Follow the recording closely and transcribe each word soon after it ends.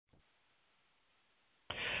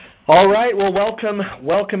All right, well,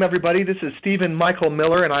 welcome everybody. This is Stephen Michael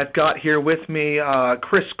Miller, and I've got here with me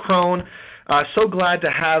Chris Crone. So glad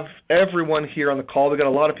to have everyone here on the call. We've got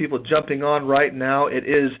a lot of people jumping on right now. It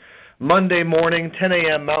is Monday morning, 10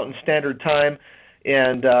 a.m. Mountain Standard Time,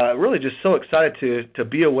 and really just so excited to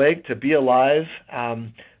be awake, to be alive.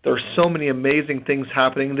 There are so many amazing things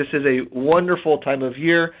happening. This is a wonderful time of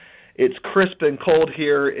year. It's crisp and cold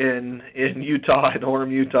here in Utah, in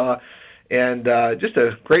Orem, Utah. And just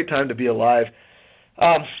a great time to be alive.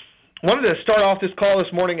 Wanted to start off this call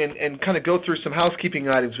this morning and kind of go through some housekeeping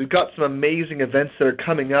items. We've got some amazing events that are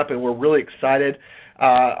coming up, and we're really excited.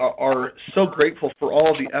 Are so grateful for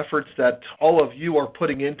all the efforts that all of you are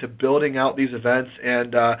putting into building out these events.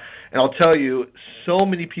 And I'll tell you, so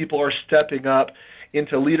many people are stepping up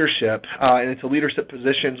into leadership and into leadership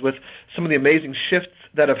positions with some of the amazing shifts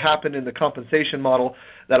that have happened in the compensation model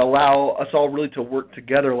that allow us all really to work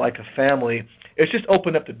together like a family. It's just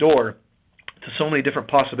opened up the door to so many different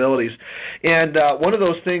possibilities. And one of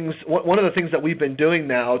the things that we've been doing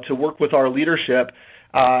now to work with our leadership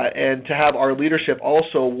and to have our leadership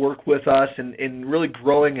also work with us in really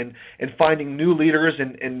growing and finding new leaders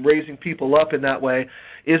and raising people up in that way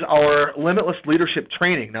is our Limitless Leadership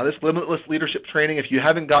Training. Now, this Limitless Leadership Training, if you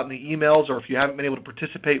haven't gotten the emails or if you haven't been able to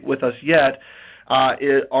participate with us yet,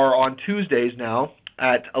 are on Tuesdays now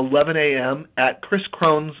at 11 a.m. at Chris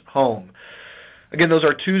Crone's home. Again, those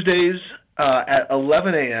are Tuesdays at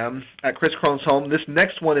 11 a.m. at Chris Crone's home. This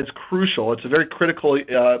next one is crucial. It's a very critical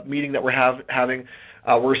meeting that we're having.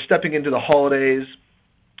 We're stepping into the holidays.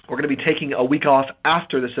 We're going to be taking a week off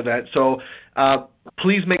after this event. So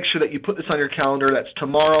please make sure that you put this on your calendar. That's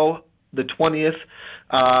tomorrow, the 20th,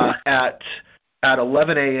 at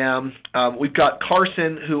 11 a.m. We've got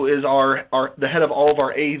Carson, who is the head of all of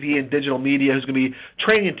our AV and digital media, who's going to be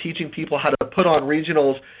training and teaching people how to put on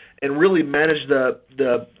regionals and really manage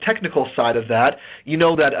the technical side of that. You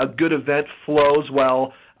know that a good event flows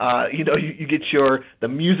well. You get the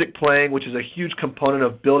music playing, which is a huge component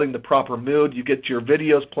of building the proper mood. You get your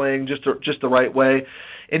videos playing just the right way.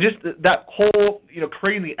 And just that whole,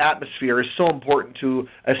 creating the atmosphere is so important to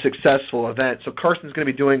a successful event. So Carson's going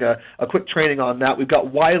to be doing a quick training on that. We've got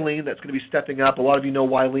Wileen that's going to be stepping up. A lot of you know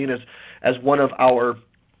Wileen as one of our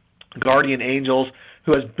guardian angels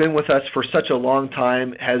who has been with us for such a long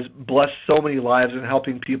time, has blessed so many lives in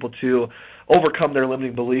helping people to overcome their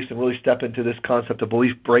limiting beliefs and really step into this concept of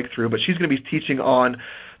belief breakthrough. But she's going to be teaching on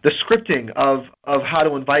the scripting of how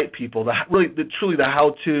to invite people, truly the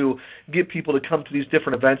how to get people to come to these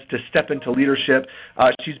different events, to step into leadership.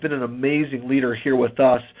 She's been an amazing leader here with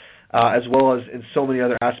us, as well as in so many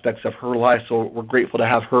other aspects of her life. So we're grateful to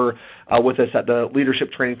have her with us at the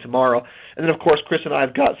leadership training tomorrow. And then, of course, Chris and I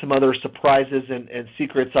have got some other surprises and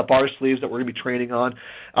secrets up our sleeves that we're going to be training on.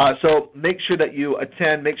 So make sure that you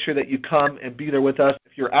attend. Make sure that you come and be there with us.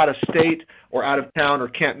 If you're out of state or out of town or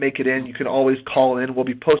can't make it in, you can always call in. We'll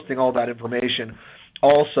be posting all that information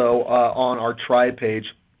also on our Tribe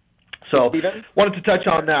page. So Stephen? Wanted to touch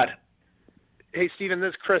on that. Hey, Stephen,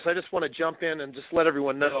 this is Chris. I just want to jump in and just let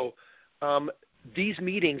everyone know these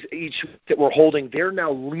meetings each that we're holding, they're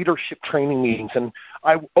now leadership training meetings. And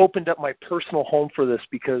I opened up my personal home for this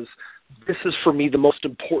because this is, for me, the most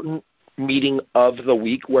important meeting of the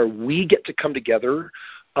week where we get to come together,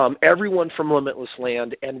 everyone from Limitless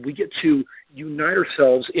Land, and we get to unite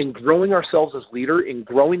ourselves in growing ourselves as leader, in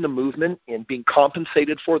growing the movement, and being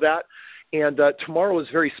compensated for that. And tomorrow is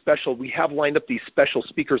very special. We have lined up these special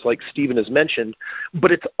speakers like Stephen has mentioned, but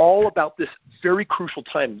it's all about this very crucial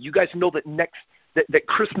time. You guys know that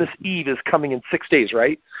Christmas Eve is coming in 6 days,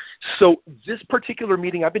 right? So this particular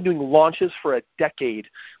meeting, I've been doing launches for a decade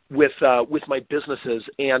with my businesses,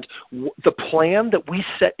 and the plan that we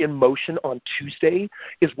set in motion on Tuesday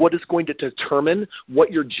is what is going to determine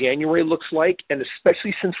what your January looks like, and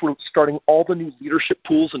especially since we're starting all the new leadership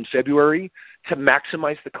pools in February to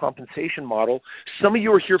maximize the compensation model. Some of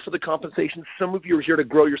you are here for the compensation. Some of you are here to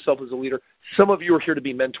grow yourself as a leader. Some of you are here to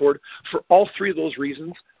be mentored. For all three of those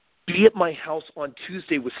reasons, be at my house on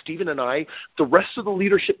Tuesday with Stephen and I. The rest of the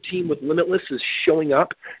leadership team with Limitless is showing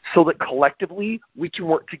up so that collectively we can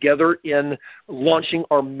work together in launching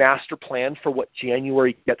our master plan for what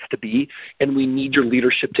January gets to be, and we need your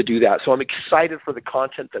leadership to do that. So I'm excited for the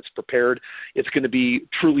content that's prepared. It's going to be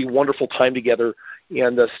truly wonderful time together,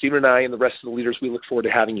 and Stephen and I and the rest of the leaders, we look forward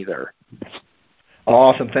to having you there.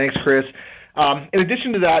 Awesome. Thanks, Chris. In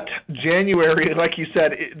addition to that, January, like you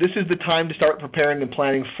said, this is the time to start preparing and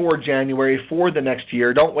planning for January, for the next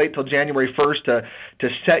year. Don't wait till January 1st to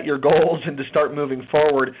set your goals and to start moving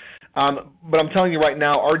forward. But I'm telling you right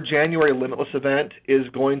now, our January Limitless event is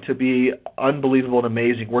going to be unbelievable and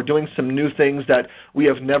amazing. We're doing some new things that we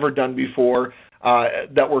have never done before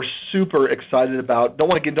that we're super excited about. Don't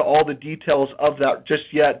want to get into all the details of that just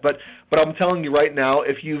yet, but I'm telling you right now,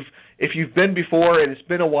 if you've been before and it's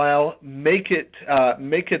been a while, make it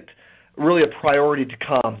really a priority to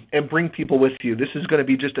come and bring people with you. This is going to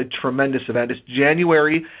be just a tremendous event. It's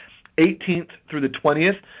January 18th through the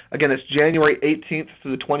 20th. Again, it's January 18th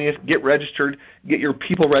through the 20th. Get registered. Get your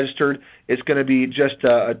people registered. It's going to be just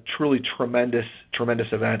a truly tremendous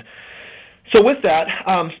event. So with that,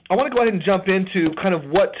 I want to go ahead and jump into kind of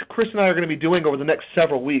what Chris and I are going to be doing over the next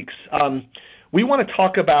several weeks. We want to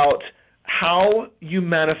talk about how you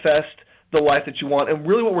manifest the life that you want, and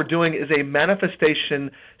really what we're doing is a manifestation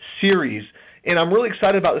series. And I'm really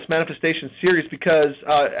excited about this manifestation series because,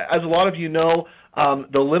 as a lot of you know,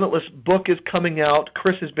 the Limitless book is coming out.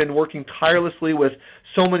 Chris has been working tirelessly with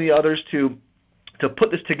so many others to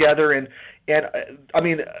put this together, and I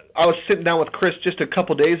mean, I was sitting down with Chris just a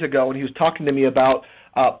couple days ago, and he was talking to me about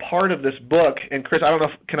part of this book. And Chris, I don't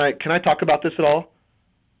know, can I talk about this at all?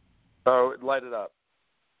 Oh, light it up.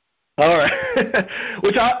 All right,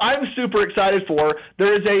 which I'm super excited for.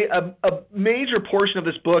 There is a major portion of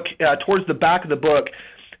this book towards the back of the book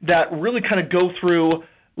that really kind of go through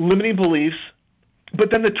limiting beliefs, but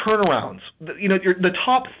then the turnarounds. The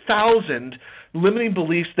top 1,000 limiting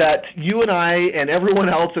beliefs that you and I and everyone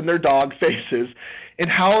else and their dog faces, and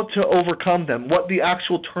how to overcome them, what the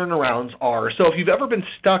actual turnarounds are. So if you've ever been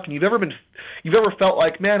stuck and you've ever felt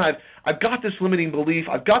like, man, I've got this limiting belief,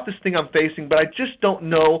 I've got this thing I'm facing, but I just don't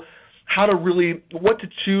know what to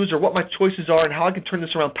choose or what my choices are and how I can turn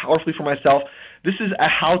this around powerfully for myself. This is a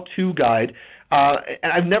how-to guide,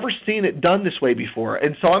 and I've never seen it done this way before.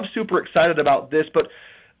 And so I'm super excited about this, but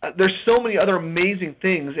there's so many other amazing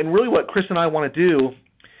things, and really what Chris and I want to do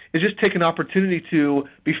is just take an opportunity to,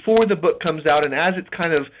 before the book comes out and as it's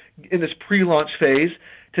kind of in this pre-launch phase,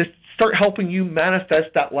 to start helping you manifest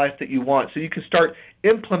that life that you want so you can start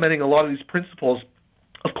implementing a lot of these principles,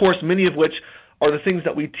 of course, many of which are the things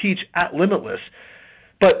that we teach at Limitless.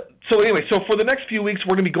 But so for the next few weeks,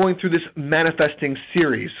 we're going to be going through this manifesting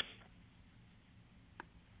series.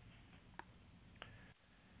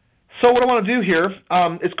 So what I want to do here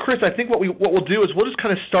is, Chris, I think what we'll do is we'll just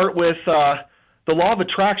kind of start with the law of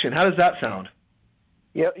attraction. How does that sound?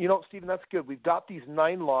 Yeah, Stephen, that's good. We've got these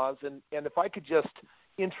 9 laws, and if I could just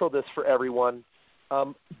intro this for everyone,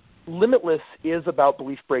 Limitless is about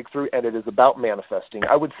belief breakthrough, and it is about manifesting.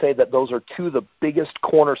 I would say that those are 2 of the biggest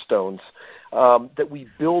cornerstones that we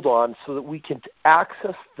build on so that we can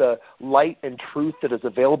access the light and truth that is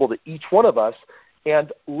available to each one of us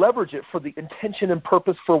and leverage it for the intention and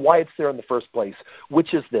purpose for why it's there in the first place,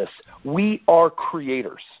 which is this: we are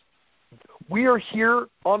creators. We are here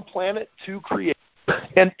on planet to create.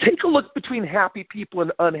 And take a look between happy people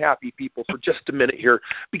and unhappy people for just a minute here,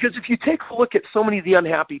 because if you take a look at so many of the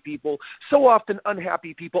unhappy people, so often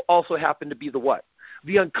unhappy people also happen to be the what?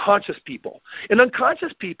 The unconscious people. And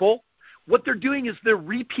unconscious people, what they're doing is they're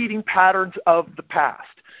repeating patterns of the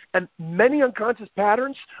past. And many unconscious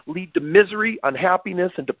patterns lead to misery,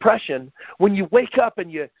 unhappiness, and depression. When you wake up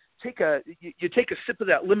and you take a sip of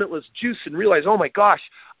that Limitless juice and realize, oh my gosh,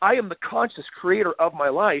 I am the conscious creator of my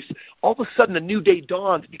life, all of a sudden a new day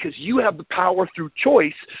dawns because you have the power through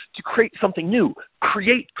choice to create something new.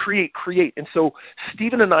 Create. And so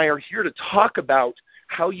Stephen and I are here to talk about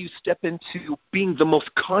how you step into being the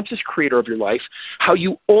most conscious creator of your life, how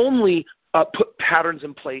you only put patterns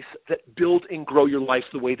in place that build and grow your life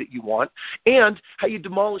the way that you want, and how you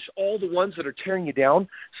demolish all the ones that are tearing you down.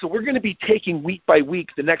 So we're going to be taking week by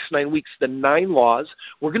week, the next 9 weeks, the 9 laws.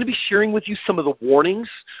 We're going to be sharing with you some of the warnings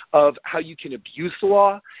of how you can abuse the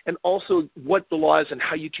law, and also what the law is and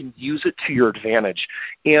how you can use it to your advantage.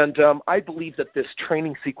 And I believe that this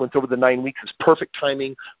training sequence over the 9 weeks is perfect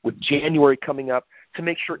timing with January coming up to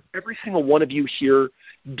make sure every single one of you here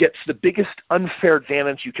gets the biggest unfair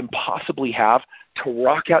advantage you can possibly have to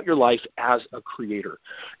rock out your life as a creator.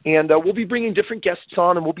 And we'll be bringing different guests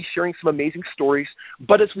on, and we'll be sharing some amazing stories.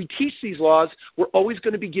 But as we teach these laws, we're always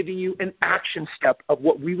going to be giving you an action step of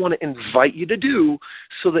what we want to invite you to do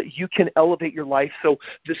so that you can elevate your life. So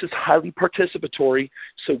this is highly participatory.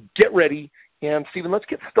 So get ready. And Stephen, let's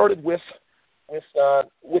get started with the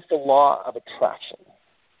law of attraction.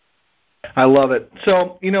 I love it.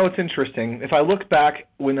 So, it's interesting. If I look back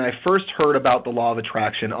when I first heard about the law of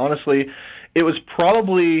attraction, honestly, it was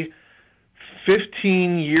probably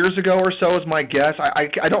 15 years ago or so is my guess.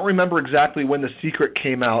 I don't remember exactly when The Secret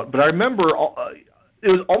came out, but I remember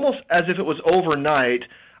it was almost as if it was overnight.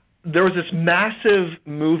 there was this massive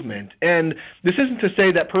movement, and this isn't to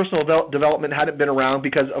say that personal development hadn't been around,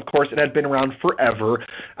 because of course it had been around forever.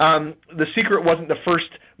 The Secret wasn't the first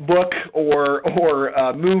book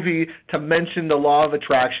or movie to mention the law of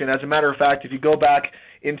attraction. As a matter of fact, if you go back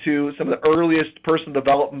into some of the earliest personal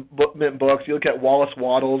development books, you look at Wallace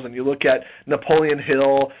Wattles and you look at Napoleon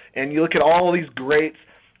Hill and you look at all these greats,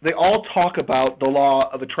 they all talk about the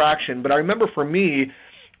law of attraction. But I remember for me,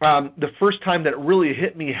 the first time that it really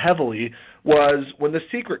hit me heavily was when The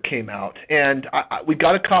Secret came out, and we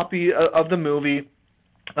got a copy of the movie.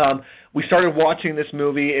 We started watching this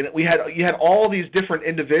movie, and you had all these different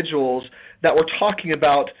individuals that were talking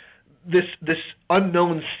about this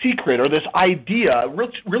unknown secret, or this idea,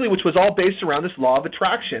 really, which was all based around this law of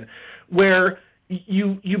attraction, where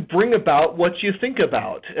you bring about what you think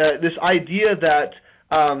about. This idea that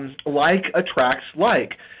like attracts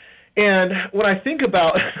like. And when I think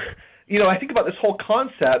about, I think about this whole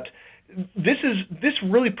concept, this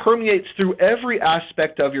really permeates through every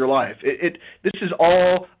aspect of your life. This is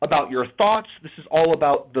all about your thoughts. This is all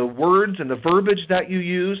about the words and the verbiage that you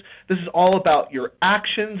use. This is all about your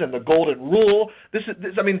actions and the golden rule.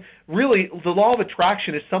 Really, the law of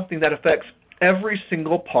attraction is something that affects every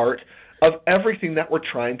single part of everything that we're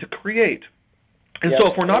trying to create. And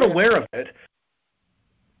so if we're not aware of it,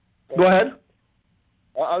 go ahead.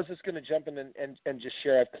 Well, I was just going to jump in and just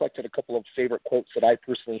share. I've collected a couple of favorite quotes that I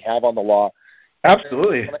personally have on the law.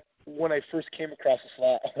 Absolutely. When I first came across this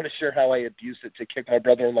law, I want to share how I abused it to kick my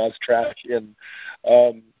brother-in-law's trash in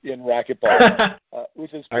racquetball,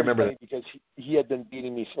 which is pretty funny because he had been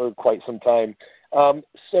beating me for quite some time.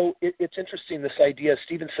 So it's interesting, this idea.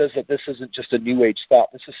 Stephen says that this isn't just a New Age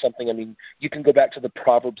thought. This is something, you can go back to the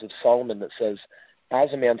Proverbs of Solomon that says,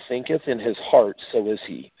 as a man thinketh in his heart, so is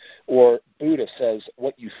he. Or Buddha says,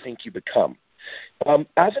 what you think you become.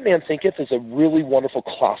 As a Man Thinketh is a really wonderful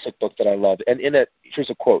classic book that I love. And in it,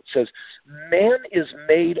 here's a quote. It says, man is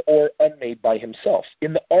made or unmade by himself.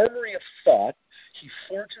 In the armory of thought, he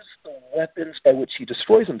forges the weapons by which he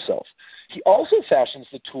destroys himself. He also fashions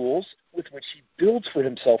the tools with which he builds for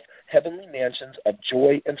himself heavenly mansions of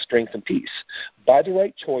joy and strength and peace. By the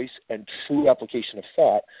right choice and true application of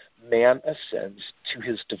thought, man ascends to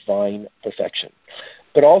his divine perfection.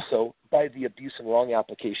 But also, by the abuse and wrong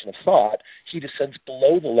application of thought, he descends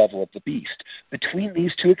below the level of the beast. Between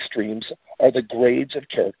these two extremes are the grades of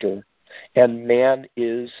character, and man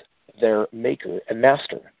is their maker and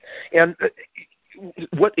master. And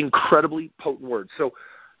what incredibly potent words. So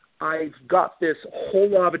I've got this whole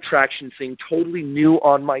law of attraction thing totally new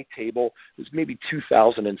on my table. It was maybe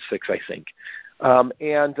 2006, I think.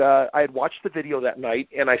 I had watched the video that night,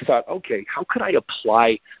 and I thought, okay, how could I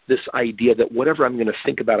apply this idea that whatever I'm going to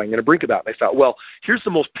think about, I'm going to bring about? And I thought, well, here's the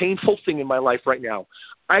most painful thing in my life right now.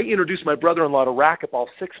 I introduced my brother-in-law to racquetball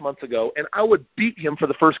 6 months ago, and I would beat him for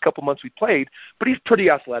the first couple months we played, but he's pretty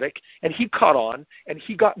athletic, and he caught on, and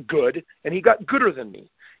he got good, and he got gooder than me.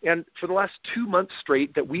 And for the last 2 months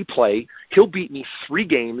straight that we play, he'll beat me 3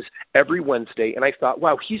 games every Wednesday. And I thought,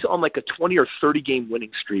 wow, he's on like a 20 or 30 game winning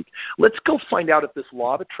streak. Let's go find out if this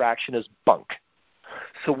law of attraction is bunk.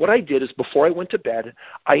 So what I did is before I went to bed,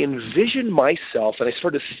 I envisioned myself, and I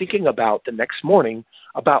started thinking about the next morning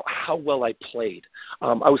about how well I played.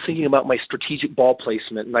 I was thinking about my strategic ball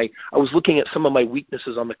placement, and I was looking at some of my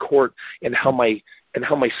weaknesses on the court and how my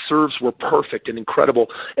serves were perfect and incredible.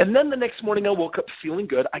 And then the next morning I woke up feeling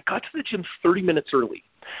good. I got to the gym 30 minutes early.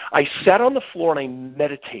 I sat on the floor and I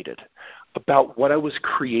meditated about what I was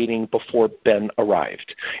creating before Ben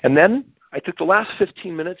arrived. And then I took the last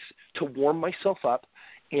 15 minutes to warm myself up,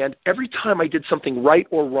 and every time I did something right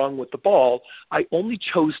or wrong with the ball, I only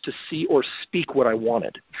chose to see or speak what I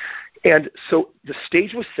wanted. And so the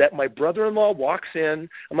stage was set. My brother-in-law walks in.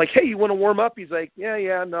 I'm like, hey, you want to warm up? He's like,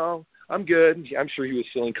 yeah, no, I'm good. I'm sure he was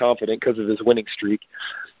feeling confident because of his winning streak.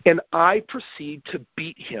 And I proceed to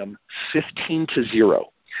beat him 15-0.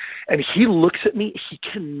 And he looks at me, he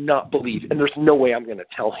cannot believe, and there's no way I'm going to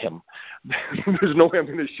tell him. There's no way I'm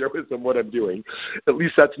going to show him what I'm doing. At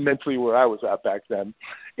least that's mentally where I was at back then.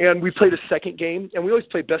 And we played a second game, and we always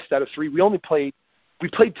play best out of 3. We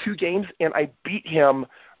played 2 games, and I beat him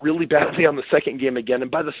really badly on the second game again. And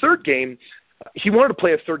by the third game, he wanted to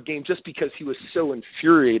play a third game just because he was so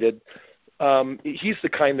infuriated. He's the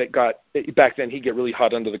kind that back then he'd get really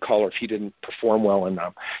hot under the collar if he didn't perform well, and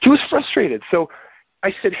he was frustrated. So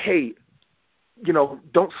I said, hey,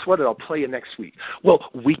 don't sweat it. I'll play you next week. Well,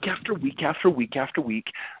 week after week after week after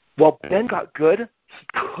week, while Ben got good, he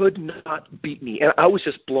could not beat me. And I was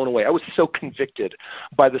just blown away. I was so convicted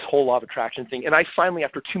by this whole law of attraction thing. And I finally,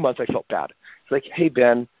 after 2 months, I felt bad. It's like, hey,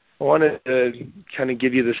 Ben, I wanted to kind of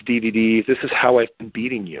give you this DVD. This is how I've been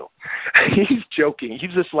beating you. He's joking.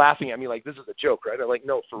 He's just laughing at me like, this is a joke, right? I'm like,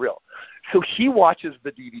 no, for real. So he watches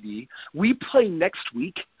the DVD. We play next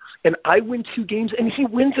week, and I win 2 games, and he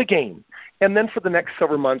wins a game. And then for the next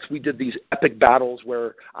several months, we did these epic battles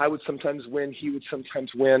where I would sometimes win, he would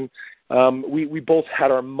sometimes win. We both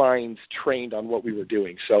had our minds trained on what we were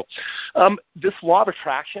doing. So this law of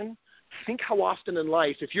attraction, think how often in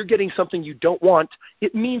life, if you're getting something you don't want,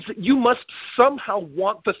 it means that you must somehow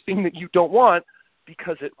want the thing that you don't want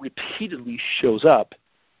because it repeatedly shows up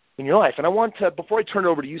in your life. And I want to, before I turn it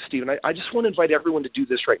over to you, Stephen, I just want to invite everyone to do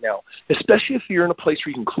this right now, especially if you're in a place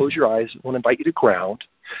where you can close your eyes. I want to invite you to ground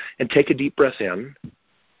and take a deep breath in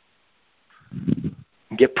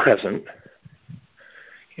and get present.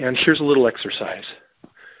 And here's a little exercise.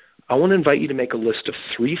 I want to invite you to make a list of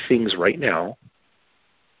 3 things right now,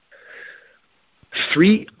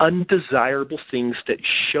 3 undesirable things that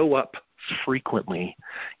show up frequently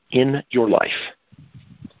in your life.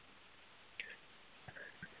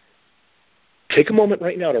 Take a moment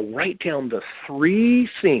right now to write down the 3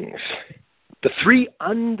 things, the 3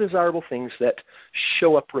 undesirable things that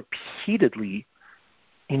show up repeatedly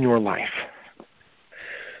in your life.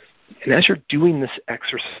 And as you're doing this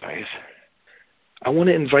exercise, I want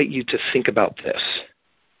to invite you to think about this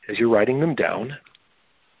as you're writing them down.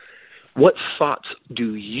 What thoughts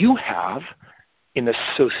do you have in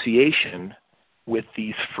association with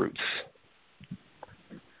these fruits?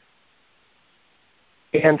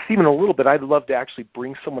 And Stephen, a little bit, I'd love to actually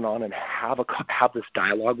bring someone on and have this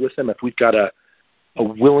dialogue with them. If we've got a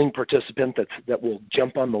willing participant that will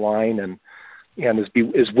jump on the line and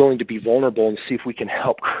is willing to be vulnerable and see if we can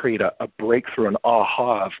help create a breakthrough, an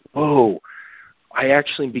aha of, oh, I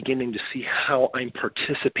actually am beginning to see how I'm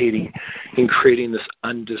participating in creating this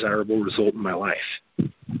undesirable result in my life.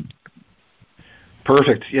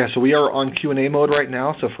 Perfect. Yeah, so we are on Q&A mode right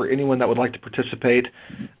now. So for anyone that would like to participate,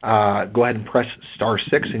 go ahead and press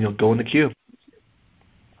 *6 and you'll go in the queue.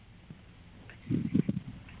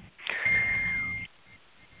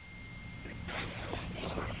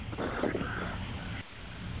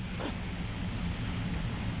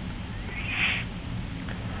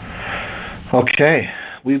 Okay,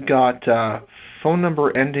 we've got phone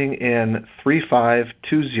number ending in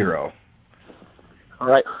 3520. All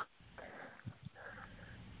right.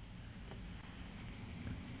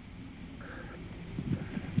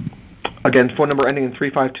 Again, phone number ending in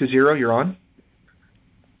 3520, you're on.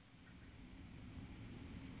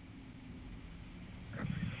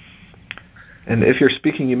 And if you're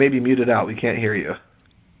speaking, you may be muted out. We can't hear you.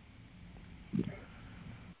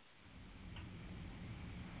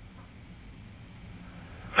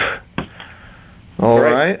 All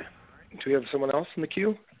right. Do we have someone else in the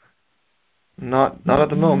queue? Not at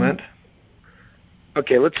the moment.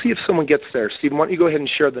 Okay, let's see if someone gets there. Stephen, why don't you go ahead and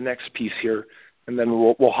share the next piece here, and then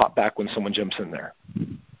we'll hop back when someone jumps in there.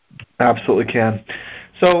 Absolutely can.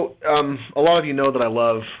 So a lot of you know that I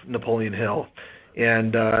love Napoleon Hill.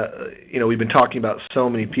 And, we've been talking about so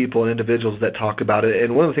many people and individuals that talk about it.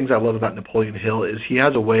 And one of the things I love about Napoleon Hill is he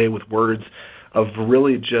has a way with words of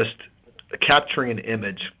really just capturing an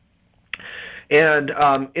image. And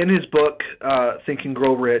in his book, Think and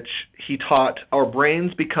Grow Rich, he taught our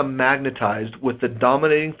brains become magnetized with the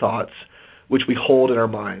dominating thoughts which we hold in our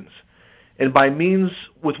minds. And by means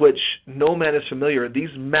with which no man is familiar,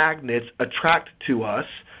 these magnets attract to us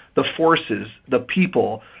the forces, the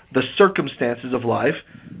people, the circumstances of life,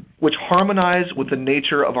 which harmonize with the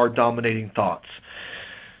nature of our dominating thoughts.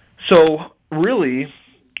 So really,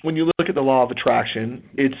 when you look at the law of attraction,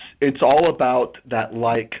 it's all about that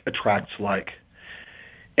like attracts like.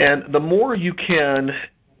 And the more you can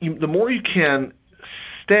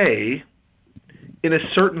stay in a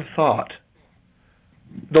certain thought,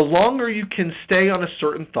 the longer you can stay on a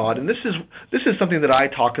certain thought, and this is something that I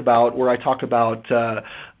talk about, where I talk about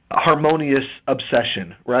harmonious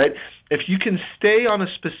obsession, right? If you can stay on a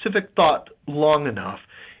specific thought long enough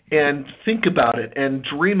and think about it and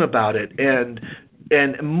dream about it and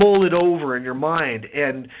mull it over in your mind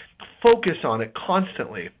and focus on it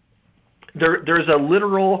constantly, there's a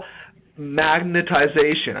literal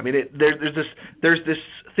magnetization. I mean, there's this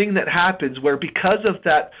thing that happens where because of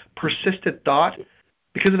that persistent thought,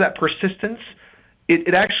 because of that persistence,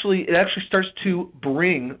 it actually starts to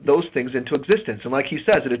bring those things into existence. And like he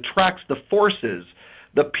says, it attracts the forces,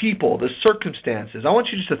 the people, the circumstances. I want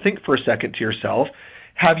you just to think for a second to yourself,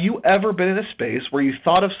 have you ever been in a space where you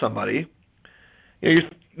thought of somebody, you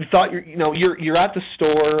thought you're at the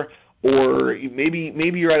store, or maybe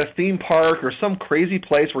you're at a theme park or some crazy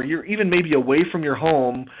place where you're even maybe away from your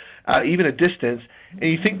home, even a distance, and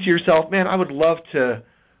you think to yourself, man, I would love to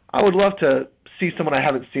I would love to see someone I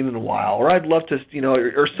haven't seen in a while, or I'd love to,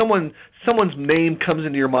 or someone's name comes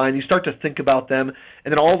into your mind. You start to think about them,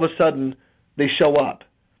 and then all of a sudden they show up.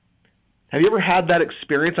 Have you ever had that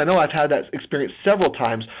experience? I know I've had that experience several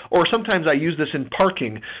times, or sometimes I use this in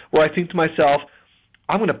parking, where I think to myself,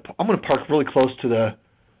 I'm gonna park really close to the,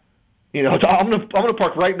 I'm gonna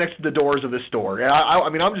park right next to the doors of this store. And I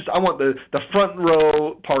want the front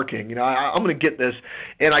row parking. I'm gonna get this,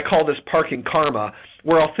 and I call this parking karma,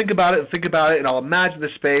 where I'll think about it, and I'll imagine the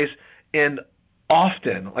space, and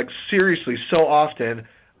often, like seriously, so often,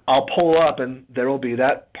 I'll pull up and there will be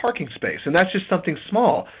that parking space, and that's just something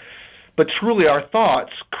small. But truly, our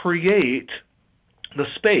thoughts create the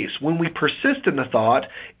space. When we persist in the thought,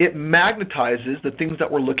 it magnetizes the things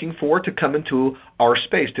that we're looking for to come into our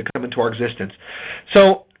space, to come into our existence.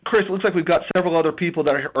 So, Chris, it looks like we've got several other people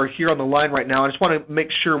that are here on the line right now. I just want to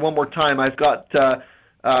make sure one more time. I've got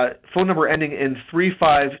phone number ending in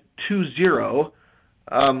 3520.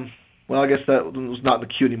 Well, I guess that was not in the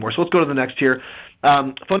queue anymore. So let's go to the next here.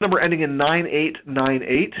 Phone number ending in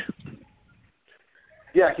 9898.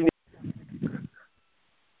 Yeah, can you?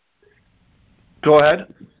 Go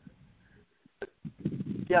ahead.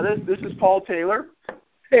 Yeah, this is Paul Taylor.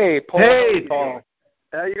 Hey, Paul. Hey, Paul.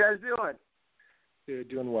 How you guys doing? Good,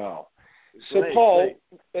 doing well. So, Great, Paul,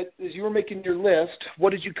 as you were making your list, what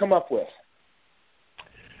did you come up with?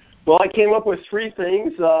 Well, I came up with three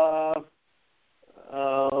things: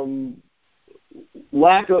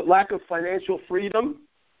 lack of financial freedom,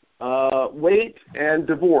 weight, and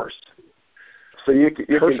divorce. So you can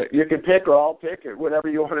pick, or I'll pick, or whatever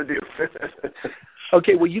you want to do.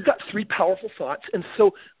 Okay, well, you've got three powerful thoughts. And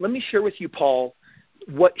so let me share with you, Paul,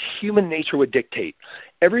 what human nature would dictate.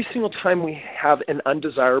 Every single time we have an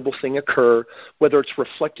undesirable thing occur, whether it's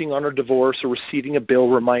reflecting on our divorce or receiving a bill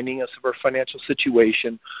reminding us of our financial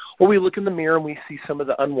situation, or we look in the mirror and we see some of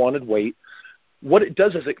the unwanted weight, what it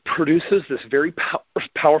does is it produces this very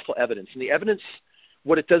powerful evidence. And the evidence,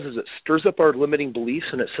 what it does is it stirs up our limiting beliefs,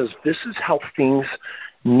 and it says this is how things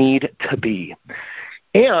need to be.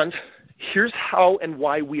 And here's how and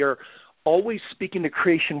why we are always speaking to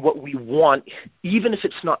creation what we want, even if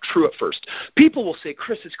it's not true at first. People will say,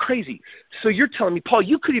 Chris, it's crazy. So you're telling me, Paul,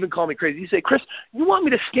 you could even call me crazy. You say, Chris, you want me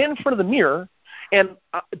to stand in front of the mirror and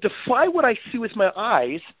defy what I see with my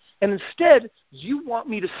eyes, and instead you want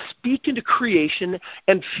me to speak into creation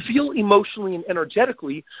and feel emotionally and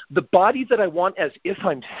energetically the body that I want as if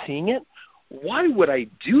I'm seeing it? Why would I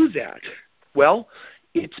do that? Well,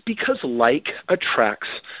 it's because like attracts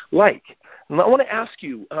like. And I want to ask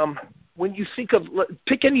you, when you think of,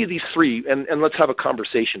 pick any of these three and let's have a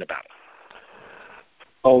conversation about it.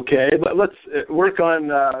 Okay, but let's work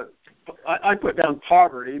on, I put down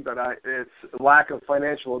poverty, but it's lack of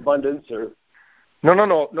financial abundance or...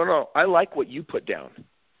 No. I like what you put down.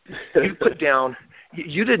 You put down,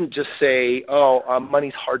 you didn't just say,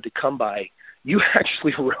 money's hard to come by. You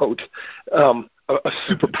actually wrote a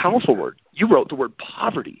super powerful word. You wrote the word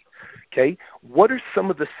poverty. Okay? What are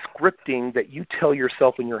some of the scripting that you tell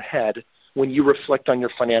yourself in your head when you reflect on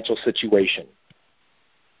your financial situation?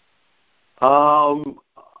 The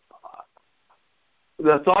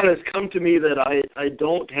thought has come to me that I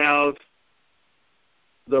don't have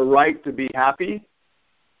the right to be happy,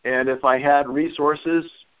 and if I had resources,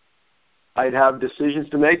 I'd have decisions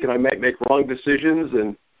to make, and I might make wrong decisions,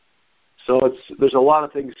 and so there's a lot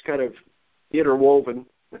of things kind of interwoven.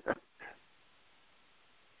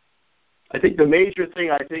 I think the major thing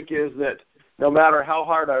is that no matter how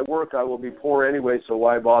hard I work, I will be poor anyway, so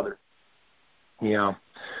why bother? Yeah.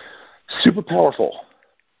 Super powerful.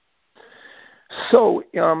 So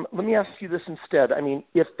let me ask you this instead. I mean,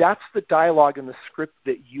 if that's the dialogue and the script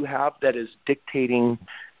that you have that is dictating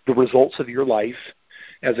the results of your life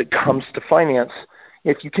as it comes to finance,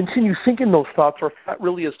 if you continue thinking those thoughts, or if that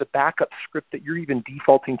really is the backup script that you're even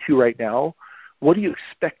defaulting to right now, what do you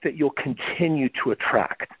expect that you'll continue to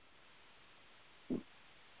attract?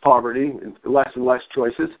 Poverty, less and less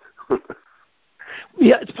choices.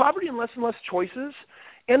 Yeah, it's poverty and less choices.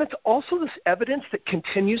 And it's also this evidence that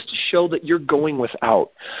continues to show that you're going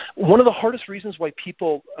without. One of the hardest reasons why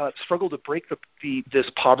people struggle to break this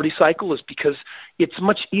poverty cycle is because it's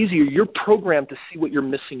much easier. You're programmed to see what you're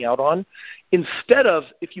missing out on. Instead of,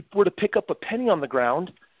 if you were to pick up a penny on the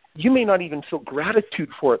ground, you may not even feel gratitude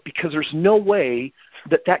for it because there's no way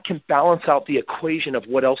that can balance out the equation of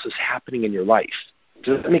what else is happening in your life.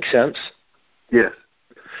 Does that make sense? Yes.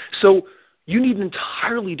 So you need an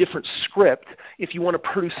entirely different script if you want to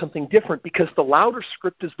produce something different, because the louder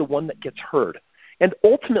script is the one that gets heard. And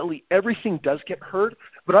ultimately, everything does get heard,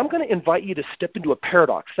 but I'm going to invite you to step into a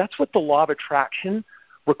paradox. That's what the law of attraction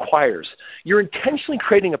requires. You're intentionally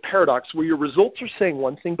creating a paradox where your results are saying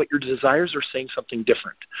one thing, but your desires are saying something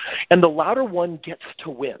different. And the louder one gets to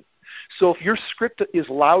win. So if your script is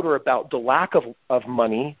louder about the lack of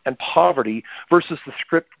money and poverty versus the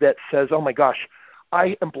script that says, oh my gosh,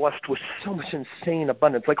 I am blessed with so much insane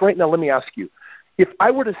abundance. Like right now, let me ask you, if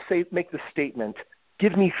I were to make the statement,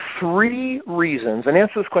 give me 3 reasons, and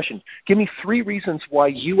answer this question, give me 3 reasons why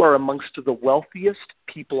you are amongst the wealthiest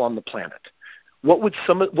people on the planet. What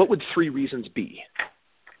would 3 reasons be?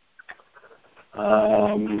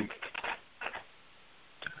 Well,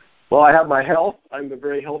 I have my health. I'm a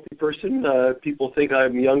very healthy person. People think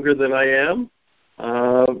I'm younger than I am.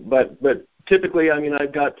 But typically, I mean,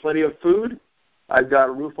 I've got plenty of food. I've got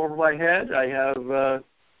a roof over my head. I have,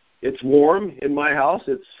 it's warm in my house.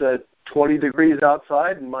 It's 20 degrees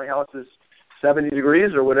outside, and my house is 70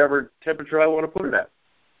 degrees or whatever temperature I want to put it at.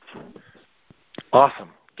 Awesome.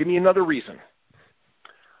 Give me another reason.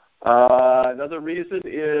 Another reason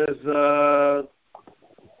is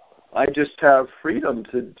I just have freedom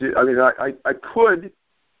to do. I mean, I could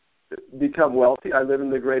become wealthy. I live in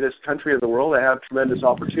the greatest country in the world. I have tremendous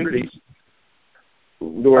opportunities.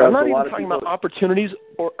 I'm not even talking about opportunities,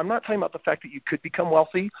 or I'm not talking about the fact that you could become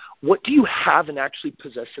wealthy. What do you have and actually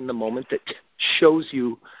possess in the moment that shows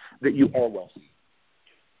you that you are wealthy?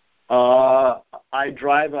 I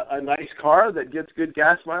drive a nice car that gets good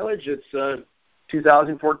gas mileage. It's a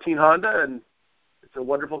 2014 Honda, and it's a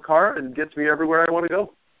wonderful car and gets me everywhere I want to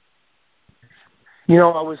go. You know,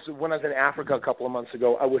 when I was in Africa a couple of months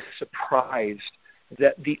ago, I was surprised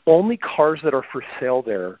that the only cars that are for sale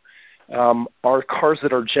there are cars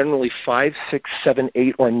that are generally 5, 6, 7,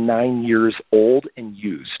 8, or 9 years old and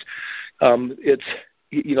used. It's,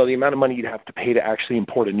 you know, the amount of money you'd have to pay to actually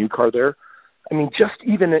import a new car there. I mean, just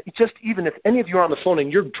even if any of you are on the phone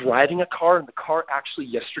and you're driving a car and the car actually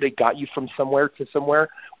yesterday got you from somewhere to somewhere,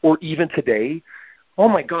 or even today, oh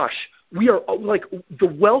my gosh, we are like the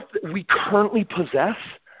wealth that we currently possess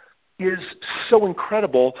is so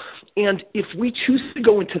incredible. And if we choose to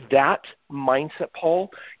go into that mindset,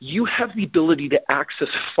 Paul, you have the ability to access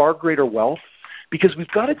far greater wealth, because we've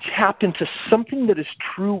got to tap into something that is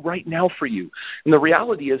true right now for you. And the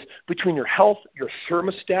reality is, between your health, your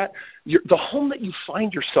thermostat, the home that you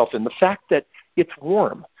find yourself in, the fact that it's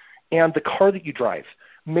warm, and the car that you drive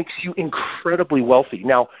makes you incredibly wealthy.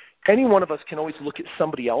 Now, any one of us can always look at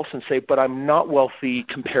somebody else and say, but I'm not wealthy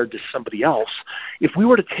compared to somebody else. If we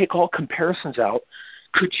were to take all comparisons out,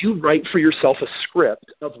 could you write for yourself a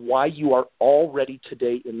script of why you are already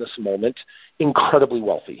today in this moment incredibly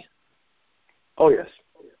wealthy? Oh, yes.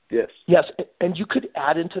 Yes. Yes, and you could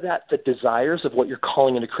add into that the desires of what you're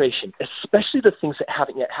calling into creation, especially the things that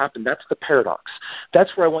haven't yet happened. That's the paradox.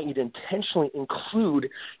 That's where I want you to intentionally include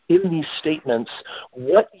in these statements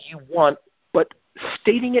what you want, but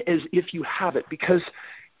stating it as if you have it. Because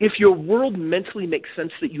if your world mentally makes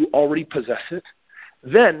sense that you already possess it,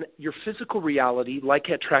 then your physical reality, like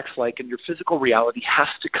attracts like, and your physical reality has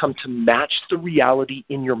to come to match the reality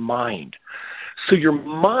in your mind. So your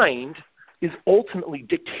mind is ultimately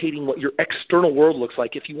dictating what your external world looks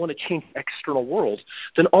like. If you want to change the external world,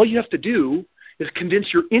 then all you have to do is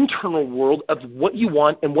convince your internal world of what you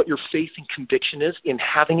want and what your faith and conviction is in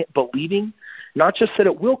having it, believing, not just that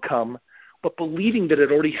it will come, but believing that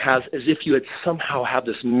it already has, as if you had somehow had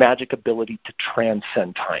this magic ability to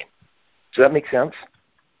transcend time. Does that make sense?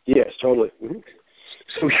 Yes, totally. Mm-hmm.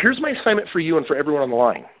 So here's my assignment for you and for everyone on the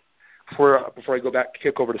line before I go back,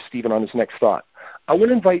 kick over to Stephen on his next thought. I want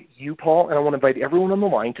to invite you, Paul, and I want to invite everyone on the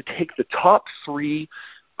line to take the top 3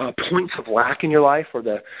 points of lack in your life, or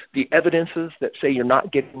the evidences that say you're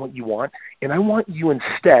not getting what you want, and I want you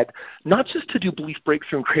instead not just to do belief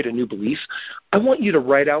breakthrough and create a new belief. I want you to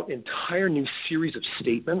write out an entire new series of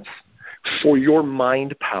statements for your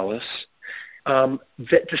mind palace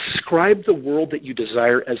that describe the world that you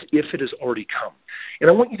desire as if it has already come. And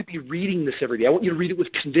I want you to be reading this every day. I want you to read it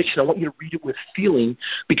with conviction. I want you to read it with feeling,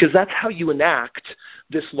 because that's how you enact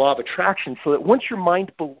this law of attraction, so that once your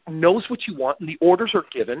mind knows what you want and the orders are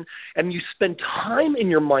given, and you spend time in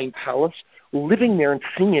your mind palace living there and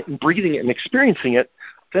seeing it and breathing it and experiencing it,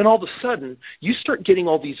 then all of a sudden you start getting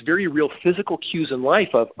all these very real physical cues in life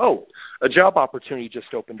of, oh, a job opportunity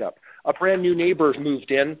just opened up. A brand new neighbor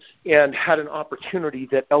moved in and had an opportunity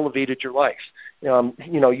that elevated your life.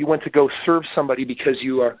 You went to go serve somebody because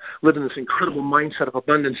you live in this incredible mindset of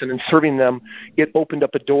abundance, and in serving them, it opened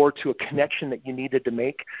up a door to a connection that you needed to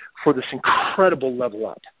make for this incredible level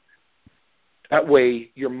up. That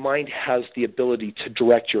way, your mind has the ability to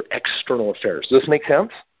direct your external affairs. Does this make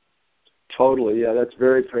sense? Totally, yeah, that's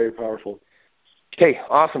very, very powerful. Okay,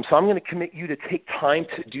 awesome. So I'm going to commit you to take time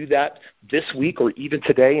to do that this week or even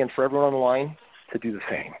today, and for everyone on the line to do the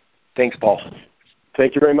same. Thanks, Paul.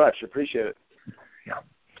 Thank you very much. Appreciate it. Yeah.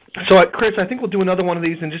 So, Chris, I think we'll do another one of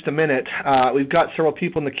these in just a minute. We've got several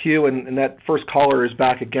people in the queue, and that first caller is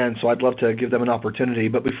back again, so I'd love to give them an opportunity.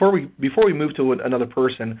 But before we move to another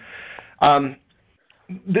person,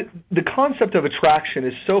 the concept of attraction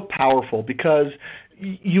is so powerful because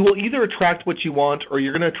you will either attract what you want or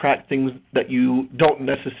you're going to attract things that you don't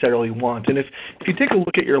necessarily want. And if you take a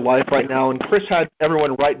look at your life right now, and Chris had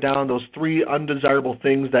everyone write down those 3 undesirable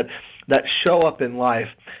things that show up in life,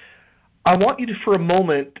 I want you to, for a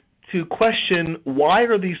moment, to question, why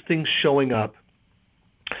are these things showing up?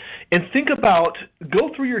 And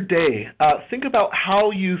go through your day. Think about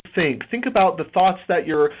how you think. Think about the thoughts that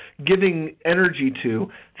you're giving energy to.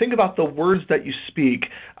 Think about the words that you speak.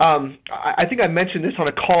 I think I mentioned this on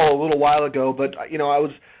a call a little while ago, but I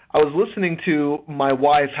was listening to my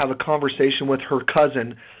wife have a conversation with her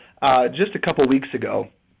cousin just a couple weeks ago.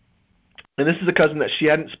 And this is a cousin that she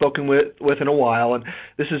hadn't spoken with in a while, and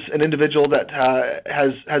this is an individual that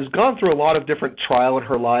has gone through a lot of different trial in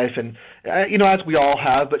her life, and as we all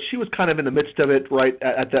have, but she was kind of in the midst of it right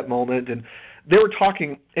at that moment, and they were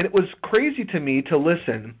talking, and it was crazy to me to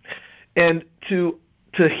listen and to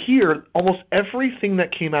hear almost everything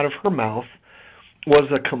that came out of her mouth was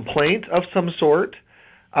a complaint of some sort,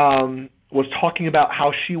 was talking about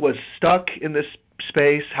how she was stuck in this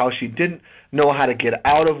space, how she didn't know how to get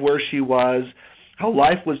out of where she was, how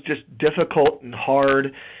life was just difficult and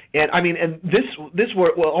hard. And this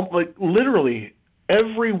word, well, like literally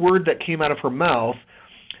every word that came out of her mouth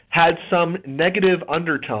had some negative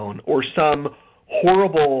undertone or some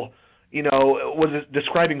horrible, was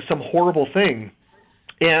describing some horrible thing.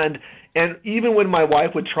 And even when my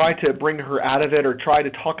wife would try to bring her out of it or try to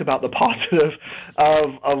talk about the positive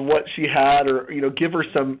of what she had or give her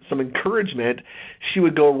some encouragement, she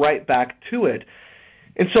would go right back to it.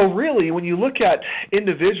 And so really, when you look at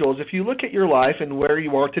individuals, if you look at your life and where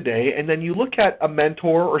you are today, and then you look at a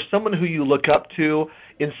mentor or someone who you look up to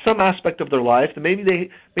in some aspect of their life, then maybe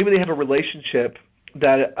they have a relationship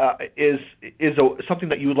that is something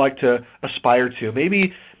that you would like to aspire to.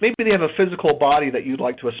 Maybe they have a physical body that you'd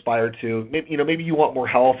like to aspire to. Maybe you want more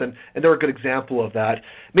health, and they're a good example of that.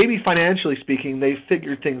 Maybe financially speaking, they've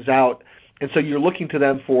figured things out, and so you're looking to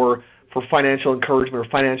them for financial encouragement or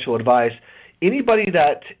financial advice. Anybody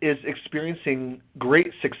that is experiencing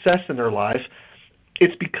great success in their life,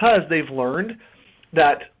 it's because they've learned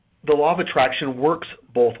that the law of attraction works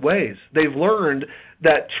both ways. They've learned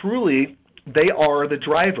that truly they are the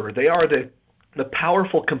driver. They are the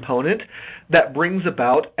powerful component that brings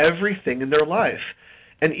about everything in their life.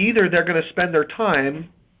 And either they're going to spend their time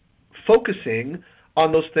focusing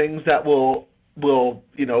on those things that will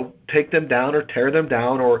take them down or tear them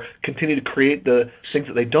down or continue to create the things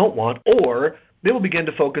that they don't want, or they will begin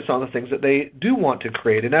to focus on the things that they do want to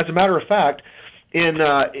create. And as a matter of fact, in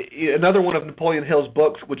another one of Napoleon Hill's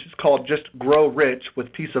books, which is called Just Grow Rich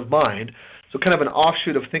with Peace of Mind, so kind of an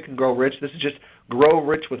offshoot of Think and Grow Rich, this is just Grow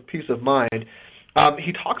Rich with Peace of Mind,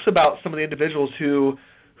 he talks about some of the individuals who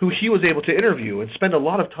he was able to interview and spend a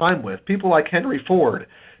lot of time with, people like Henry Ford,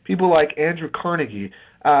 people like Andrew Carnegie,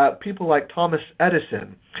 people like Thomas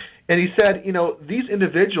Edison. And he said, these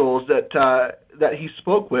individuals that he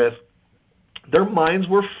spoke with, their minds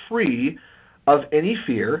were free of any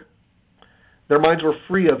fear, their minds were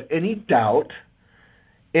free of any doubt,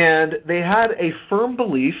 and they had a firm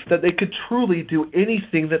belief that they could truly do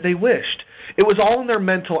anything that they wished. It was all in their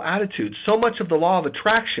mental attitude. So much of the law of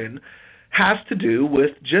attraction has to do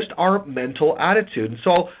with just our mental attitude. And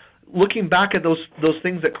so looking back at those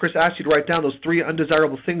things that Chris asked you to write down, those 3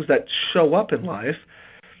 undesirable things that show up in life,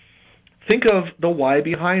 think of the why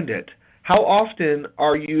behind it. How often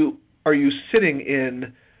are you sitting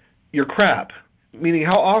in your crap? Meaning,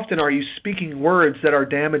 how often are you speaking words that are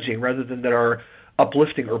damaging rather than that are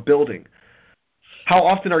uplifting or building? How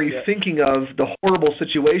often are you thinking of the horrible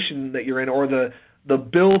situation that you're in or the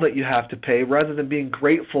bill that you have to pay rather than being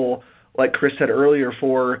grateful, like Chris said earlier,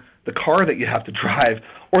 for the car that you have to drive,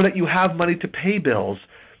 or that you have money to pay bills,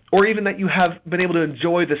 or even that you have been able to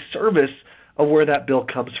enjoy the service of where that bill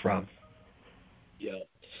comes from? Yeah.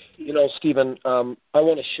 Stephen, I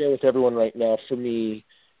want to share with everyone right now, for me,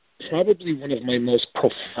 probably one of my most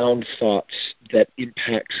profound thoughts that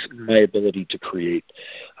impacts my ability to create.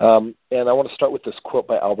 And I want to start with this quote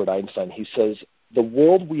by Albert Einstein. He says, "The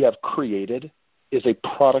world we have created is a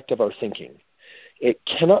product of our thinking. It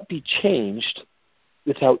cannot be changed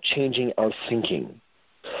without changing our thinking."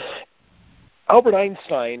 Albert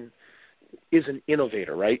Einstein is an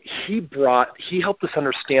innovator, right? He helped us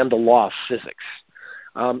understand the law of physics.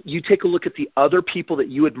 You take a look at the other people that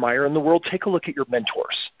you admire in the world. Take a look at your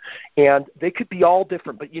mentors. And they could be all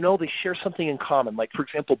different, but they share something in common. Like, for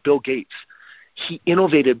example, Bill Gates. He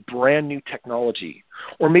innovated brand new technology.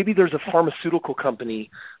 Or maybe there's a pharmaceutical company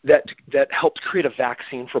that helped create a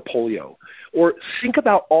vaccine for polio. Or think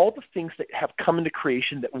about all the things that have come into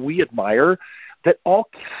creation that we admire that all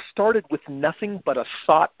started with nothing but a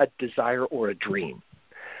thought, a desire, or a dream.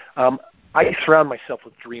 I surround myself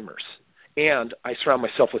with dreamers, and I surround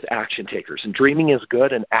myself with action takers. And dreaming is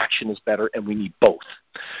good, and action is better, and we need both.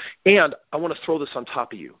 And I want to throw this on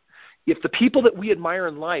top of you. If the people that we admire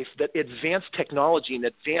in life that advance technology and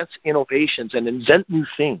advance innovations and invent new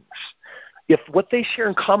things, if what they share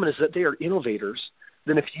in common is that they are innovators,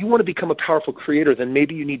 then if you want to become a powerful creator, then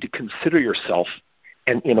maybe you need to consider yourself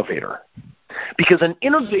an innovator. Because an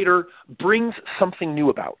innovator brings something new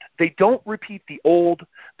about. They don't repeat the old,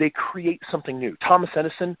 they create something new. Thomas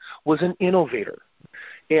Edison was an innovator.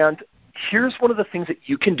 And here's one of the things that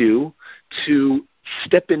you can do to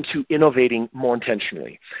step into innovating more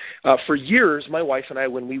intentionally. For years, my wife and I,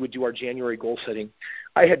 when we would do our January goal setting,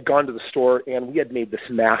 I had gone to the store and we had made this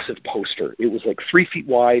massive poster. It was like 3 feet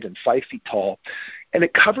wide and 5 feet tall, and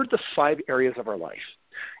it covered the 5 areas of our life.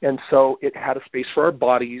 And so it had a space for our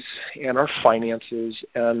bodies and our finances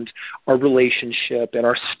and our relationship and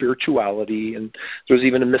our spirituality, and there was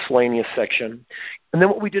even a miscellaneous section. And then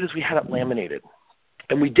what we did is we had it laminated.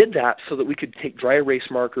 And we did that so that we could take dry erase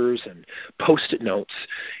markers and Post-it notes.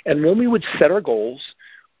 And when we would set our goals,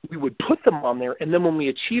 we would put them on there, and then when we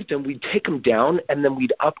achieved them, we'd take them down, and then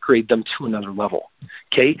we'd upgrade them to another level.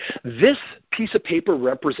 Okay? This piece of paper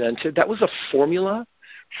represented, that was a formula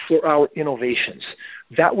for our innovations.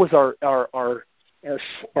 That was our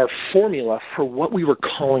formula for what we were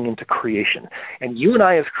calling into creation. And you and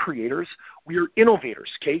I as creators, we are innovators,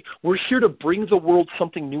 okay? We're here to bring the world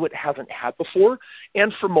something new it hasn't had before.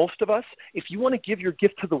 And for most of us, if you want to give your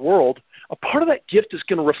gift to the world, a part of that gift is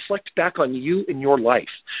going to reflect back on you in your life,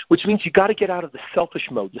 which means you got to get out of the selfish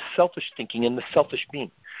mode, the selfish thinking, and the selfish being.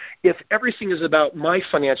 If everything is about my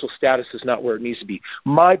financial status is not where it needs to be,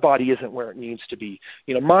 my body isn't where it needs to be,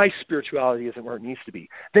 my spirituality isn't where it needs to be,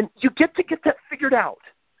 then you get to get that figured out.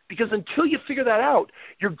 Because until you figure that out,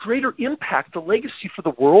 your greater impact, the legacy for the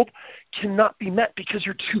world, cannot be met because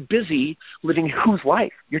you're too busy living whose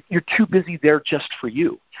life? You're too busy there just for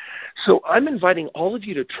you. So I'm inviting all of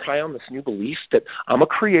you to try on this new belief that I'm a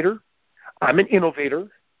creator, I'm an innovator,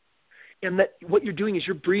 and that what you're doing is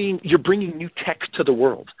you're bringing new tech to the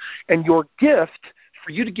world. And your gift,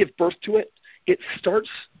 for you to give birth to it, it starts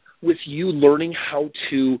with you learning how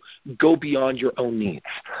to go beyond your own needs.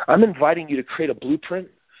 I'm inviting you to create a blueprint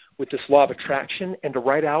with this law of attraction and to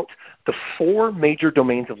write out the 4 major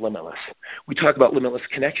domains of limitless. We talk about limitless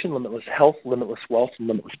connection, limitless health, limitless wealth, and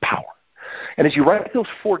limitless power. And as you write those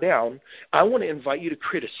 4 down, I want to invite you to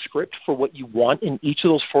create a script for what you want in each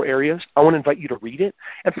of those 4 areas. I want to invite you to read it.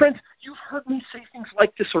 And friends, you've heard me say things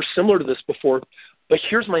like this or similar to this before, but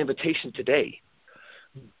here's my invitation today.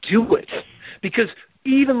 Do it. Because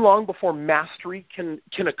even long before mastery can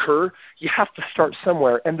occur, you have to start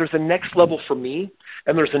somewhere. And there's a next level for me,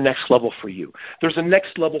 and there's a next level for you. There's a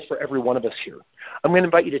next level for every one of us here. I'm going to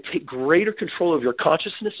invite you to take greater control of your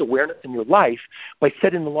consciousness, awareness, in your life by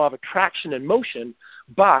setting the law of attraction in motion,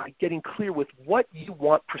 by getting clear with what you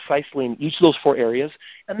want precisely in each of those 4 areas,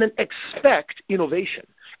 and then expect innovation.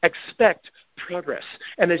 Expect progress.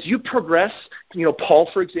 And as you progress, Paul,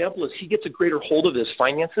 for example, as he gets a greater hold of his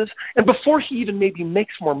finances, and before he even maybe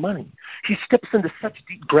makes more money, he steps into such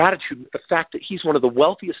deep gratitude with the fact that he's one of the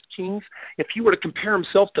wealthiest kings. If he were to compare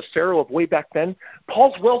himself to Pharaoh of way back then,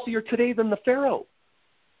 Paul's wealthier today than the Pharaoh.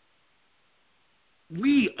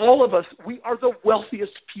 All of us, we are the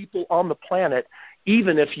wealthiest people on the planet,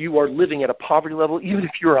 even if you are living at a poverty level, even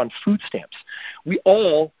if you're on food stamps. We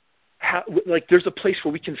all there's a place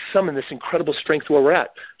where we can summon this incredible strength where we're at.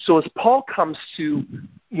 So as Paul comes to,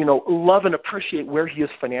 love and appreciate where he is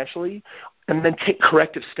financially, and then take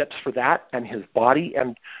corrective steps for that and his body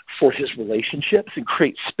and for his relationships, and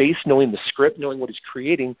create space, knowing the script, knowing what he's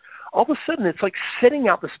creating, all of a sudden it's like sending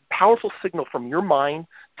out this powerful signal from your mind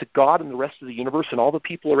to God and the rest of the universe and all the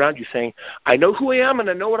people around you saying, I know who I am and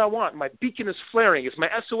I know what I want. My beacon is flaring. It's my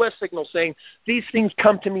SOS signal saying, these things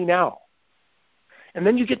come to me now. And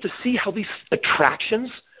then you get to see how these attractions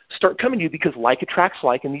start coming to you, because like attracts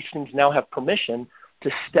like, and these things now have permission to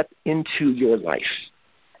step into your life.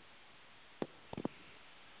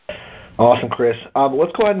 Awesome, Chris.